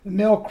The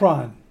Milk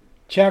Run,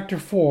 Chapter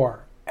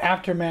 4,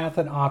 Aftermath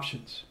and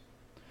Options.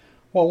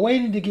 While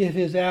waiting to give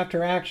his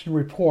after-action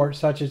report,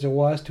 such as it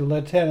was, to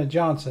Lieutenant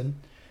Johnson,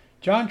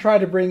 John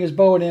tried to bring his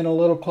boat in a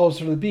little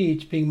closer to the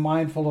beach, being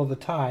mindful of the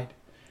tide.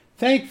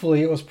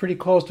 Thankfully, it was pretty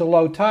close to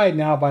low tide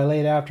now by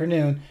late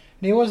afternoon, and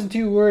he wasn't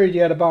too worried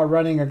yet about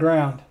running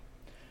aground.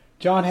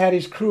 John had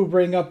his crew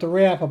bring up the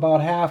ramp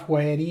about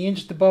halfway, and he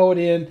inched the boat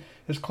in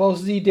as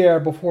close as he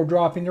dared before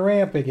dropping the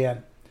ramp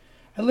again.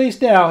 At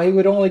least now he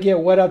would only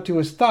get wet up to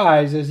his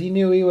thighs, as he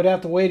knew he would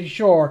have to wade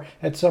ashore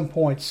at some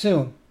point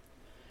soon.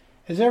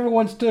 As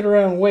everyone stood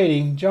around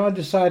waiting, John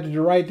decided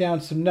to write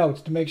down some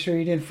notes to make sure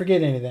he didn't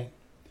forget anything.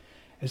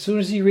 As soon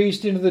as he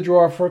reached into the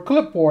drawer for a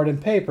clipboard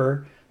and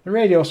paper, the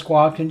radio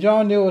squawked, and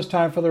John knew it was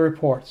time for the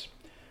reports.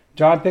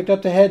 John picked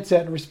up the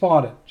headset and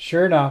responded.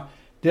 Sure enough,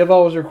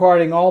 DIVO was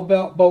requiring all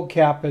boat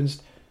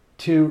captains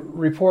to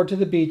report to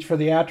the beach for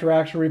the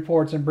after-action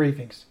reports and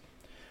briefings.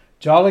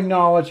 John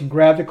acknowledged and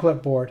grabbed the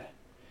clipboard.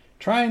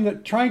 Trying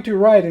to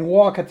write and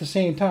walk at the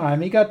same time,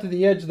 he got to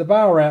the edge of the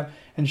bow ramp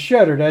and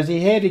shuddered as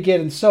he hated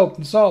getting soaked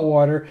in salt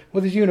water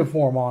with his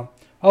uniform on.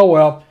 Oh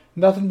well,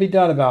 nothing to be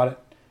done about it.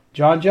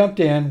 John jumped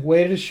in,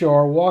 waded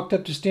ashore, walked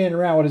up to stand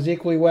around with his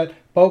equally wet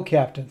boat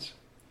captains.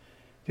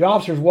 The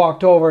officers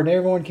walked over and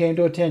everyone came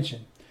to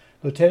attention.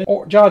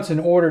 Lieutenant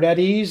Johnson ordered at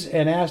ease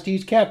and asked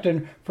each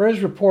captain for his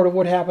report of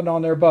what happened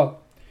on their boat.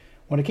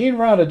 When it came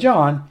around to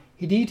John,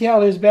 he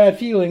detailed his bad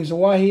feelings and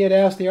why he had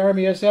asked the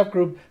Army SF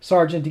Group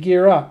sergeant to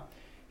gear up.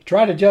 He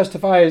tried to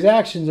justify his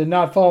actions in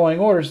not following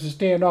orders to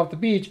stand off the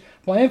beach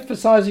while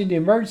emphasizing the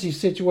emergency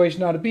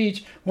situation on the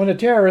beach when the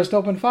terrorists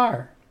opened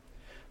fire.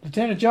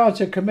 Lieutenant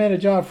Johnson commended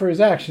John for his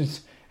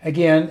actions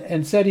again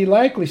and said he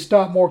likely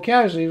stopped more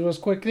casualties with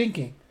quick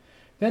thinking.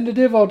 Then the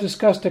DIVO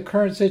discussed the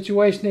current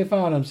situation they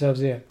found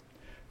themselves in.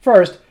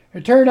 First,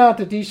 it turned out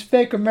that these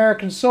fake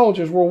American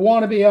soldiers were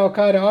wannabe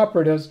al-Qaeda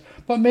operatives,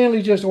 but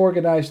mainly just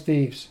organized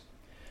thieves.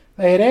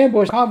 They had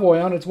ambushed a convoy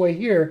on its way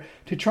here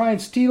to try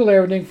and steal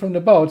everything from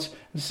the boats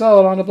and sell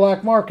it on the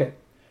black market.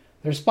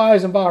 Their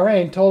spies in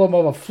Bahrain told them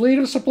of a fleet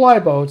of supply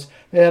boats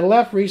that had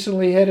left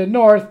recently headed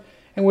north,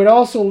 and would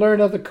also learn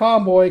of the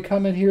convoy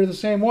coming here the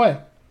same way.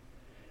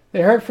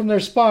 They heard from their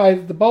spy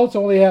that the boats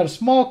only had a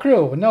small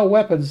crew and no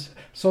weapons,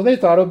 so they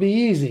thought it would be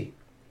easy.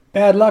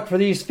 Bad luck for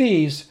these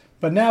thieves,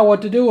 but now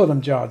what to do with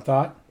them, John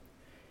thought.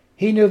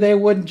 He knew they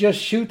wouldn't just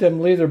shoot them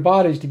and leave their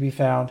bodies to be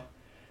found.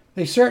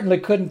 They certainly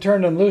couldn't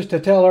turn them loose to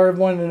tell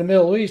everyone in the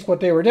Middle East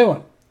what they were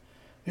doing.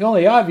 The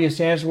only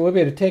obvious answer would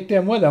be to take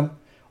them with them,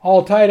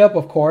 all tied up,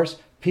 of course,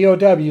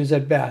 POWs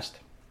at best.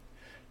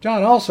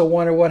 John also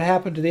wondered what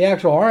happened to the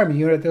actual Army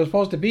unit that was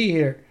supposed to be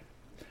here.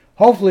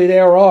 Hopefully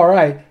they were all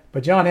right,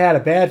 but John had a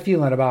bad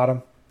feeling about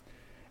them.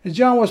 As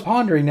John was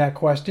pondering that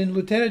question,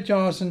 Lieutenant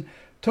Johnson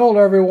told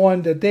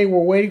everyone that they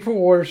were waiting for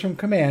orders from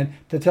command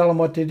to tell them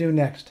what to do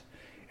next.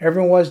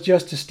 Everyone was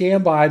just to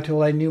stand by until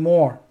they knew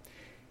more.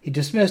 He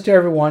dismissed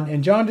everyone,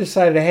 and John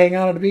decided to hang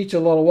out on the beach a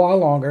little while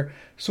longer,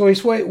 so he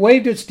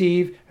waved at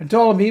Steve and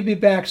told him he'd be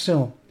back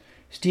soon.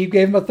 Steve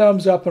gave him a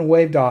thumbs up and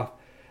waved off.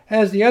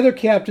 As the other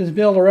captains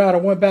milled around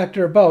and went back to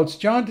their boats,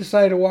 John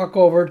decided to walk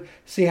over to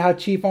see how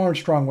Chief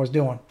Armstrong was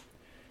doing.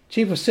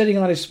 Chief was sitting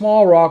on a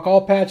small rock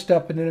all patched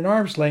up and in an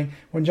arm sling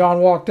when John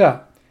walked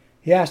up.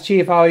 He asked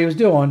Chief how he was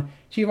doing.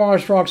 Chief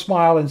Armstrong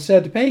smiled and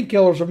said the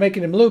painkillers were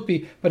making him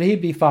loopy, but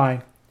he'd be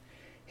fine.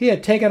 He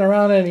had taken a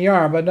round in the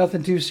arm, but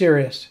nothing too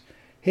serious.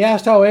 He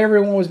asked how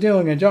everyone was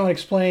doing, and John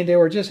explained they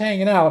were just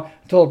hanging out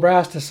until the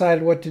brass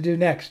decided what to do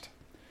next.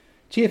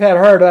 Chief had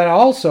heard that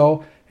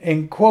also,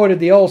 and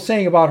quoted the old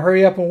saying about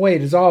hurry up and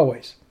wait as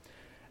always.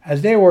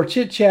 As they were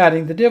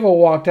chit-chatting, the DIVO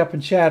walked up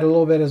and chatted a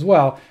little bit as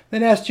well,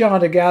 then asked John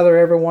to gather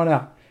everyone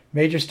up.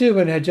 Major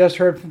Steuben had just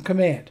heard from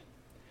command.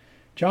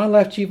 John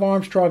left Chief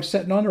Armstrong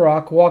sitting on the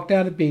rock, walked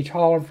down the beach,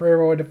 hollering for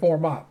everyone to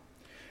form up.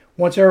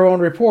 Once everyone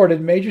reported,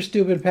 Major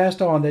Steuben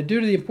passed on that due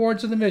to the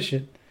importance of the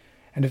mission,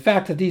 and the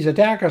fact that these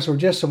attackers were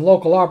just some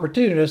local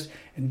opportunists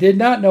and did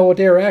not know what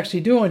they were actually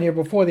doing here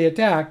before they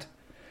attacked,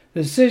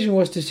 the decision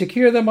was to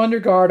secure them under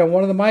guard on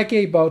one of the Mike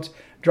 8 boats,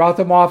 drop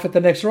them off at the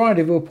next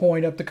rendezvous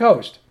point up the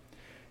coast.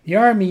 The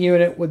Army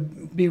unit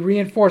would be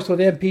reinforced with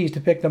MPs to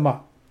pick them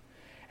up.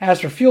 As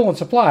for fuel and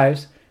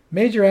supplies,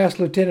 Major asked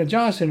Lieutenant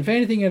Johnson if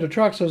anything in the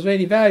trucks was of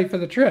any value for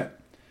the trip.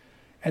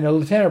 And the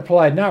lieutenant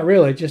replied, not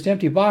really, just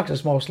empty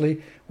boxes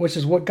mostly, which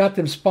is what got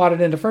them spotted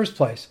in the first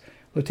place.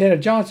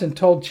 Lieutenant Johnson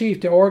told Chief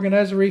to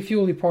organize a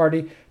refueling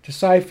party to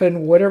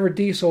siphon whatever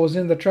diesel was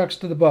in the trucks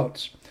to the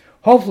boats.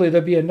 Hopefully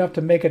there'll be enough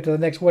to make it to the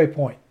next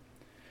waypoint.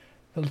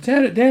 The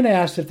lieutenant then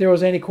asked if there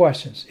was any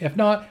questions. If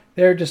not,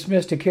 they were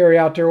dismissed to carry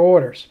out their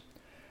orders.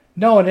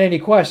 No one had any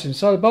questions,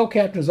 so the boat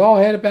captains all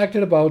headed back to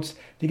the boats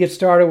to get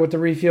started with the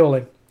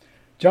refueling.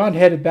 John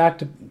headed back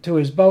to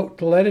his boat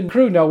to let his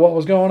crew know what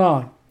was going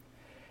on.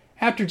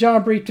 After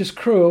John briefed his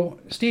crew,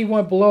 Steve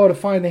went below to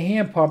find the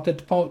hand pump that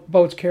the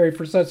boats carried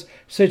for such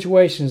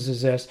situations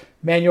as this,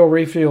 manual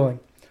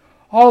refueling.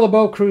 All the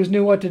boat crews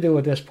knew what to do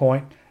at this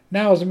point.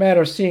 Now it was a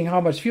matter of seeing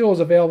how much fuel was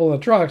available in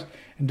the trucks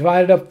and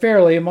divided up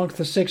fairly amongst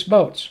the 6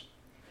 boats.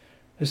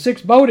 The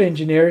 6 boat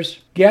engineers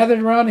gathered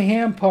around the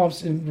hand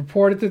pumps and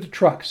reported to the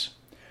trucks.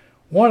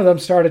 One of them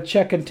started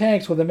checking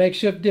tanks with a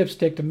makeshift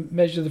dipstick to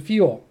measure the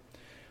fuel.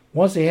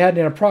 Once they had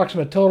an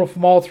approximate total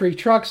from all 3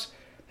 trucks,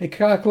 they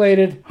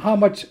calculated how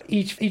much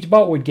each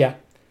boat would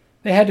get.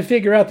 They had to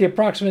figure out the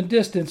approximate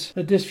distance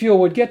that this fuel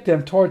would get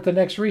them toward the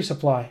next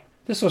resupply.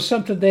 This was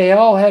something they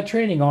all had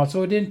training on,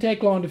 so it didn't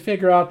take long to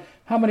figure out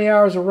how many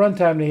hours of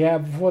runtime they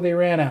had before they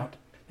ran out.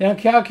 Then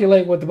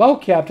calculate with the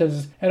boat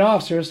captains and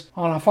officers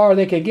on how far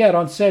they could get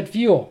on said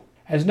fuel.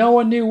 As no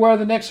one knew where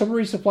the next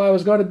resupply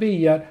was going to be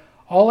yet,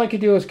 all they could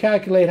do was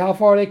calculate how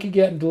far they could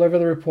get and deliver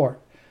the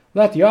report.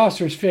 Let the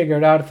officers figure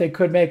it out if they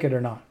could make it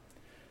or not.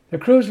 The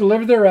crews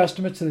delivered their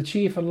estimates to the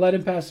chief and let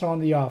him pass it on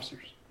to the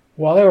officers.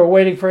 While they were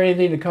waiting for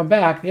anything to come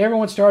back,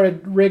 everyone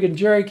started rigging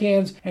jerry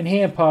cans and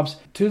hand pumps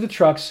to the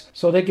trucks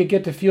so they could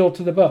get the fuel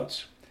to the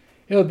boats.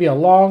 It would be a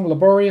long,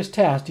 laborious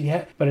task,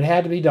 but it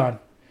had to be done.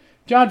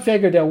 John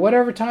figured that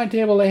whatever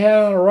timetable they had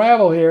on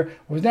arrival here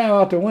was now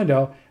out the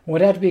window and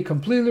would have to be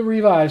completely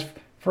revised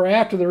for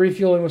after the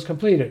refueling was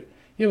completed.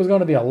 It was going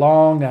to be a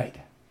long night.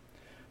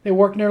 They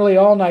worked nearly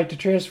all night to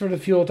transfer the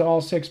fuel to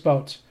all 6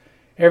 boats.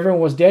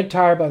 Everyone was dead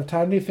tired by the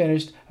time they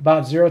finished,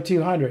 about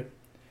 0200.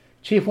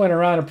 Chief went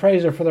around and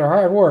praised them for their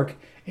hard work,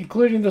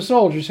 including the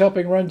soldiers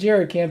helping run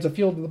jerry cans of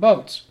fuel to the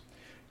boats.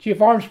 Chief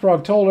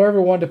Armstrong told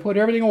everyone to put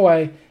everything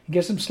away and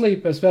get some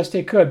sleep as best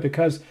they could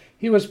because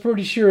he was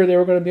pretty sure they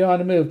were going to be on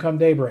the move come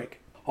daybreak.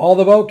 All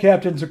the boat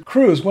captains and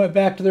crews went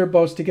back to their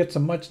boats to get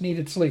some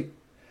much-needed sleep.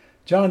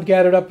 John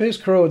gathered up his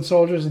crew and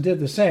soldiers and did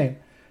the same.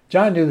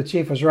 John knew the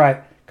chief was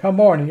right. Come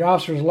morning, the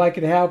officers were likely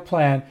to have a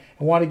plan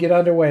and want to get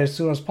underway as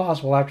soon as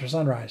possible after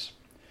sunrise.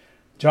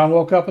 John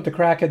woke up at the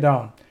crack of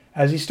dawn.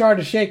 As he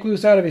started to shake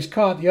loose out of his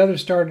cot, the others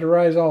started to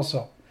rise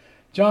also.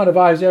 John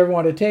advised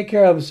everyone to take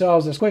care of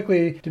themselves as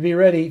quickly to be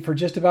ready for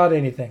just about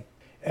anything.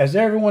 As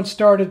everyone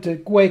started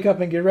to wake up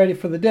and get ready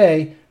for the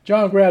day,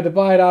 John grabbed a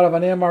bite out of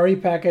an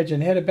MRE package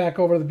and headed back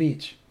over to the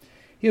beach.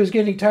 He was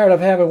getting tired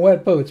of having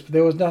wet boots, but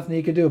there was nothing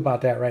he could do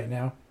about that right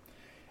now.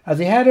 As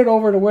he headed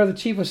over to where the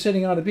chief was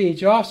sitting on the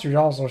beach, officers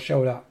also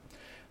showed up.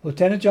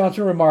 Lieutenant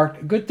Johnson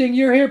remarked, "Good thing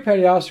you're here,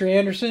 Petty Officer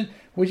Anderson.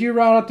 Would you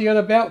round up the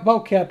other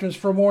boat captains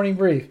for a morning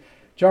brief?"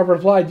 John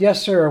replied,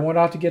 "Yes, sir," and went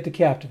out to get the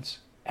captains.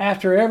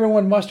 After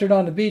everyone mustered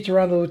on the beach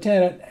around the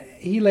lieutenant,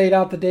 he laid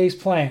out the day's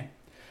plan.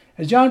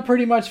 As John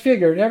pretty much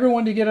figured,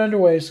 everyone to get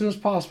underway as soon as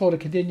possible to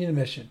continue the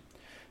mission.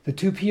 The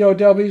 2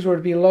 POWs were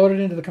to be loaded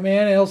into the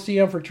command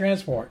LCM for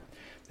transport.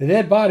 The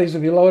dead bodies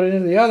would be loaded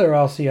into the other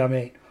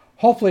LCM-8.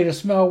 Hopefully the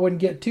smell wouldn't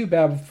get too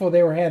bad before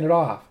they were handed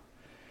off.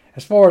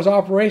 As far as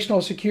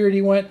operational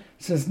security went,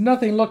 since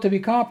nothing looked to be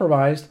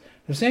compromised,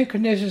 the same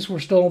conditions were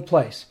still in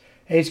place.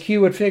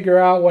 HQ would figure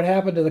out what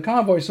happened to the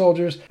convoy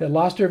soldiers that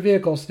lost their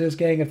vehicles to this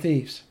gang of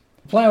thieves.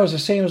 The plan was the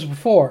same as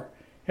before.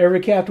 Every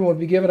captain would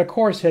be given a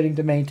course heading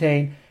to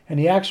maintain, and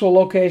the actual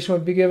location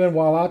would be given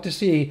while out to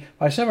sea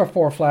by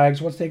semaphore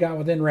flags once they got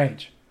within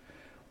range.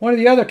 One of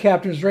the other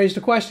captains raised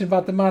a question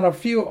about the amount of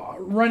fuel,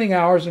 running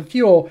hours and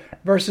fuel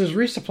versus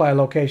resupply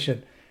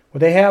location. Would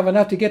they have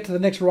enough to get to the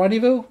next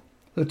rendezvous?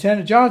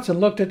 Lieutenant Johnson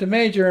looked at the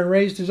major and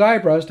raised his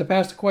eyebrows to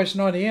pass the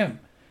question on to him.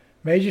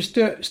 Major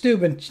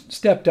Steuben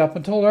stepped up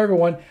and told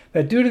everyone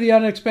that due to the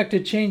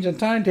unexpected change in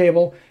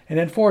timetable and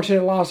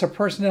unfortunate loss of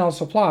personnel and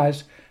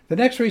supplies, the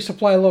next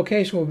resupply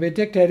location would be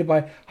dictated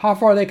by how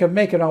far they could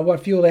make it on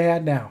what fuel they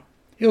had now.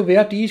 It would be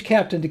up to each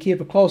captain to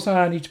keep a close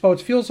eye on each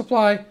boat's fuel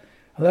supply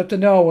and let them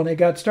know when they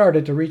got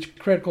started to reach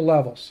critical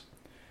levels.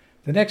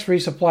 The next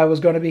resupply was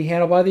going to be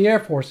handled by the Air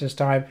Force this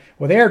time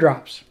with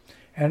airdrops,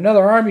 and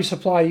another Army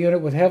supply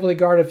unit with heavily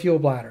guarded fuel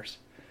bladders.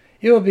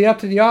 It would be up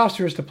to the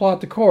officers to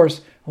plot the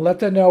course and let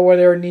them know where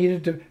they were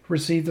needed to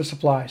receive the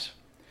supplies.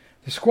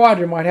 The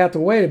squadron might have to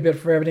wait a bit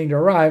for everything to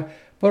arrive,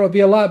 but it would be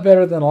a lot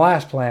better than the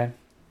last plan.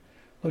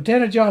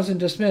 Lieutenant Johnson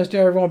dismissed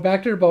everyone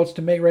back to their boats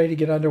to make ready to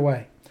get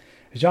underway.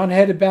 As John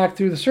headed back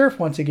through the surf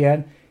once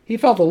again, he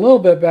felt a little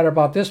bit better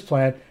about this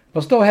plan,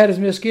 but still had his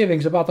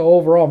misgivings about the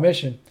overall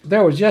mission.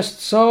 There was just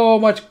so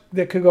much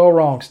that could go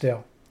wrong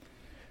still.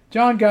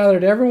 John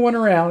gathered everyone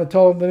around and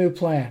told them the new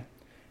plan.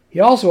 He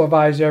also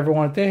advised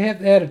everyone if they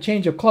had a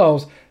change of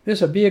clothes,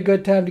 this would be a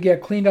good time to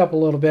get cleaned up a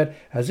little bit,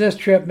 as this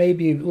trip may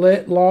be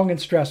long and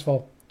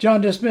stressful. John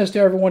dismissed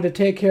everyone to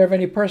take care of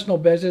any personal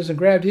business and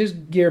grabbed his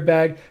gear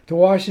bag to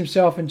wash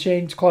himself and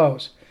change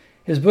clothes.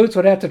 His boots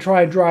would have to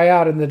try and dry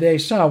out in the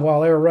day's sun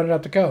while they were running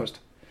up the coast.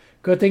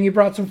 Good thing he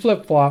brought some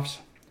flip-flops.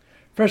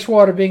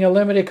 Freshwater being a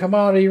limited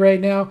commodity right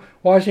now,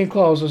 washing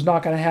clothes was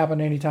not going to happen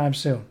anytime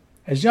soon.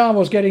 As John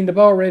was getting the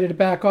boat ready to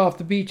back off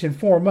the beach and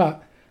form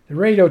up, the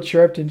radio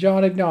chirped and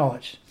John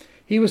acknowledged.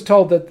 He was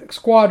told that the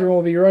squadron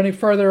will be running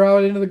further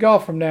out into the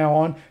Gulf from now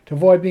on to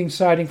avoid being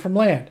sighted from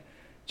land.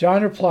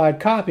 John replied,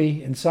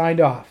 "Copy," and signed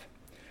off.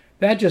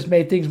 That just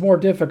made things more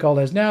difficult,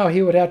 as now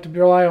he would have to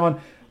rely on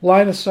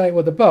line of sight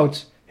with the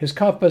boats, his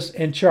compass,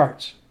 and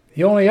charts.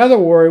 The only other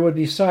worry would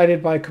be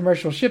sighted by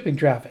commercial shipping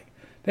traffic.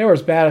 They were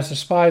as bad as the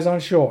spies on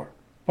shore.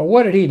 But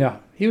what did he know?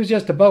 He was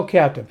just a boat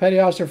captain, petty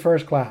officer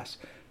first class.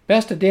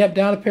 Best to damp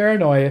down the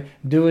paranoia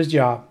and do his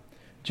job.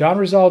 John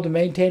resolved to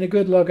maintain a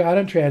good lookout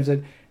in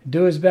transit and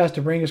do his best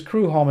to bring his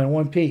crew home in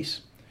one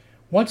piece.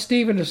 Once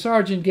Steve and the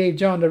sergeant gave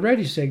John the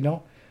ready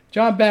signal,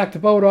 John backed the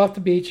boat off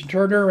the beach and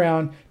turned her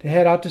around to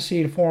head out to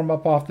sea to form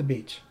up off the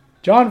beach.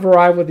 John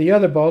arrived with the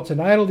other boats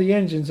and idled the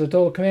engines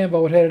until the command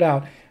boat headed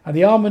out, and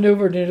they all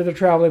maneuvered into the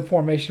traveling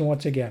formation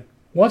once again.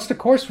 Once the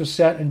course was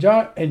set and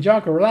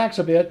John could relax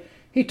a bit,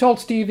 he told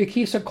Steve to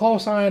keep a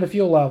close eye on the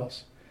fuel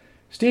levels.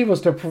 Steve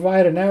was to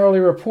provide an hourly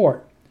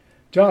report.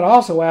 John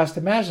also asked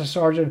the master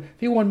sergeant if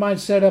he wouldn't mind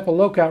setting up a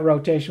lookout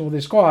rotation with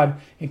his squad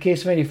in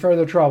case of any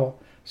further trouble.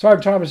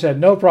 Sergeant Thomas said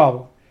no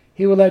problem.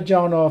 He would let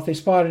John know if they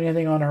spotted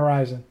anything on the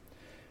horizon.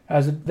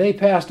 As they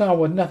passed on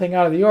with nothing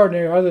out of the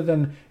ordinary other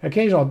than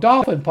occasional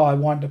dolphin pod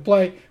wanting to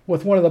play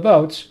with one of the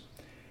boats,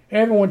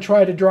 everyone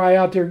tried to dry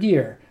out their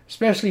gear,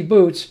 especially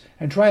boots,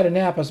 and try to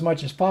nap as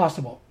much as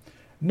possible.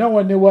 No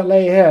one knew what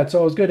lay ahead,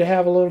 so it was good to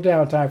have a little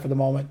downtime for the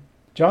moment.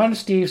 John and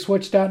Steve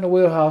switched out in the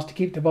wheelhouse to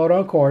keep the boat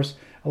on course,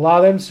 allow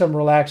them some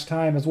relaxed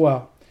time as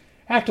well.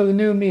 After the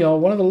noon meal,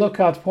 one of the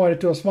lookouts pointed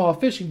to a small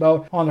fishing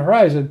boat on the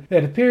horizon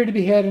that appeared to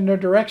be headed in their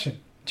direction.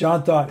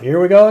 John thought,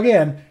 here we go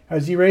again,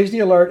 as he raised the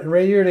alert and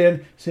radioed in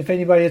to see if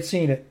anybody had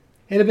seen it.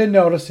 It had been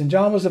noticed, and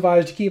John was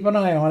advised to keep an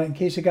eye on it in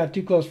case it got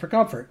too close for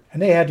comfort,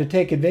 and they had to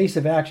take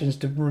evasive actions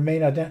to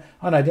remain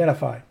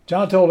unidentified.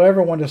 John told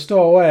everyone to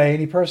stow away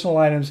any personal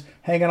items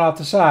hanging off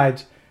the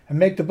sides and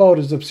make the boat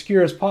as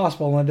obscure as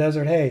possible in the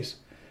desert haze.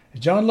 As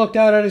John looked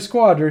out at his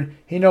squadron,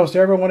 he noticed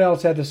everyone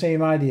else had the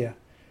same idea.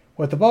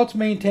 With the boats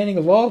maintaining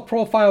as low a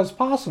profile as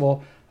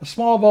possible, the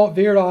small boat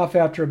veered off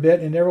after a bit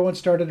and everyone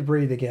started to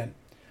breathe again.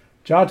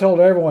 John told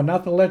everyone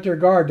not to let their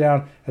guard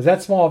down, as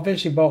that small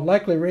fishing boat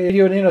likely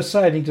radioed in a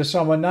sighting to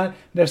someone not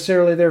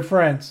necessarily their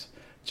friends.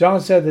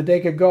 John said that they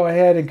could go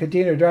ahead and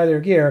continue to dry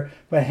their gear,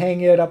 but hang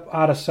it up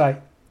out of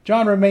sight.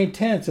 John remained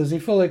tense as he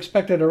fully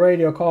expected a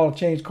radio call to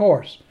change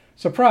course.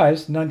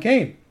 Surprised, none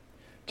came.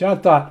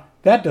 John thought,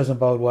 that doesn't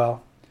bode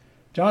well.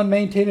 John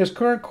maintained his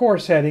current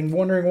course heading,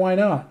 wondering why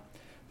not.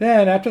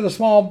 Then, after the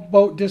small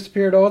boat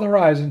disappeared over the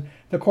horizon,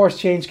 the course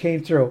change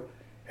came through.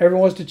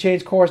 Everyone was to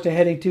change course to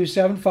heading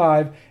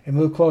 275 and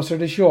move closer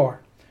to shore.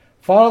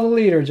 Follow the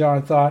leader,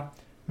 John thought.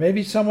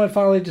 Maybe someone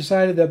finally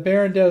decided that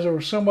barren desert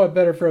was somewhat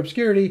better for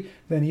obscurity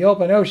than the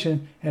open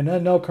ocean and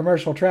unknown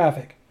commercial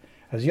traffic.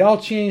 As they all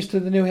changed to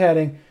the new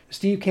heading,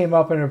 Steve came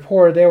up and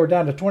reported they were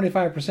down to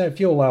 25%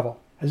 fuel level,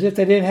 as if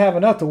they didn't have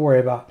enough to worry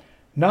about.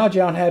 Now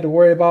John had to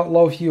worry about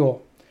low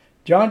fuel.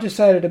 John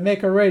decided to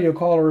make a radio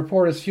call to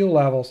report his fuel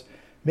levels.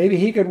 Maybe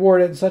he could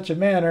word it in such a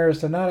manner as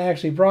to not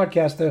actually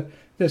broadcast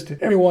this to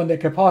everyone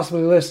that could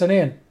possibly listen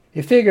in.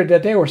 He figured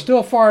that they were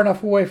still far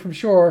enough away from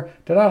shore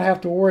to not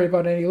have to worry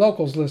about any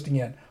locals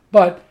listening in,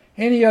 but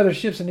any other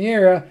ships in the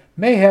area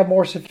may have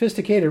more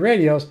sophisticated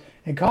radios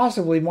and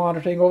constantly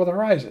monitoring over the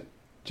horizon.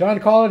 John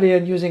called it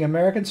in using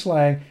American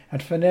slang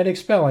and phonetic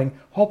spelling,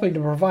 hoping to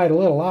provide a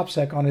little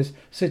OPSEC on his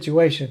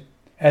situation.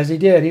 As he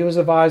did, he was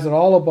advised that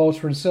all the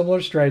boats were in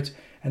similar straits,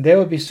 and they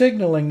would be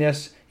signaling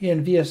this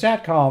in via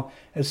SATCOM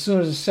as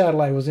soon as the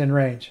satellite was in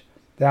range.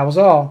 That was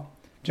all.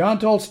 John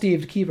told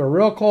Steve to keep a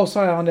real close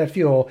eye on that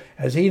fuel,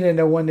 as he didn't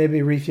know when they'd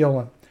be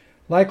refueling.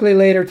 Likely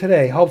later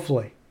today,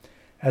 hopefully.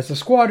 As the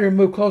squadron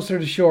moved closer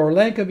to shore,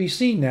 land could be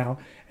seen now,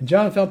 and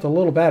John felt a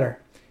little better.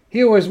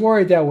 He was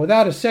worried that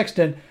without a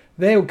sextant,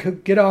 they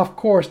could get off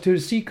course due to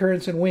sea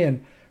currents and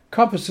wind.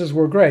 Compasses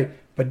were great,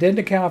 but didn't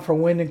account for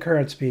wind and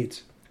current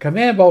speeds.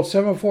 Command Boat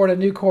 7-4 had a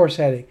new course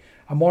heading,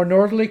 a more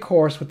northerly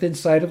course within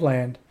sight of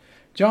land.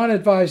 John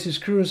advised his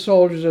crew and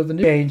soldiers of the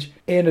new change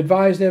and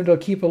advised them to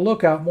keep a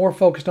lookout more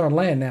focused on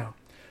land now.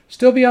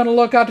 Still be on the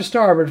lookout to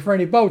starboard for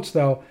any boats,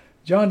 though.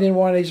 John didn't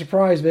want any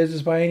surprise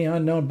visits by any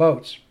unknown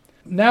boats.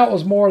 Now it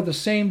was more of the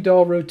same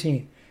dull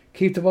routine.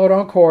 Keep the boat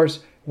on course,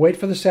 wait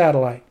for the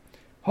satellite.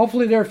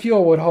 Hopefully their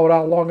fuel would hold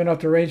out long enough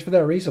to arrange for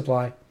their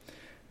resupply.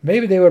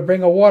 Maybe they would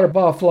bring a water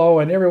buffalo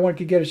and everyone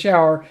could get a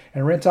shower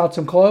and rinse out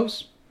some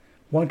clothes.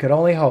 One could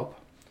only hope.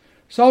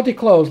 Salty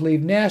clothes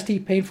leave nasty,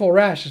 painful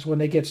rashes when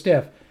they get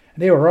stiff,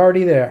 and they were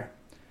already there.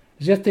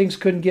 As if things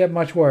couldn't get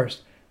much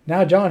worse.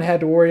 Now John had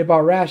to worry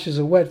about rashes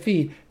of wet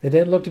feet that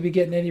didn't look to be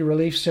getting any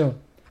relief soon.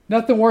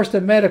 Nothing worse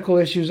than medical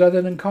issues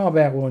other than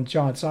combat wounds,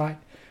 John sighed.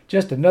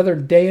 Just another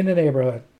day in the neighborhood.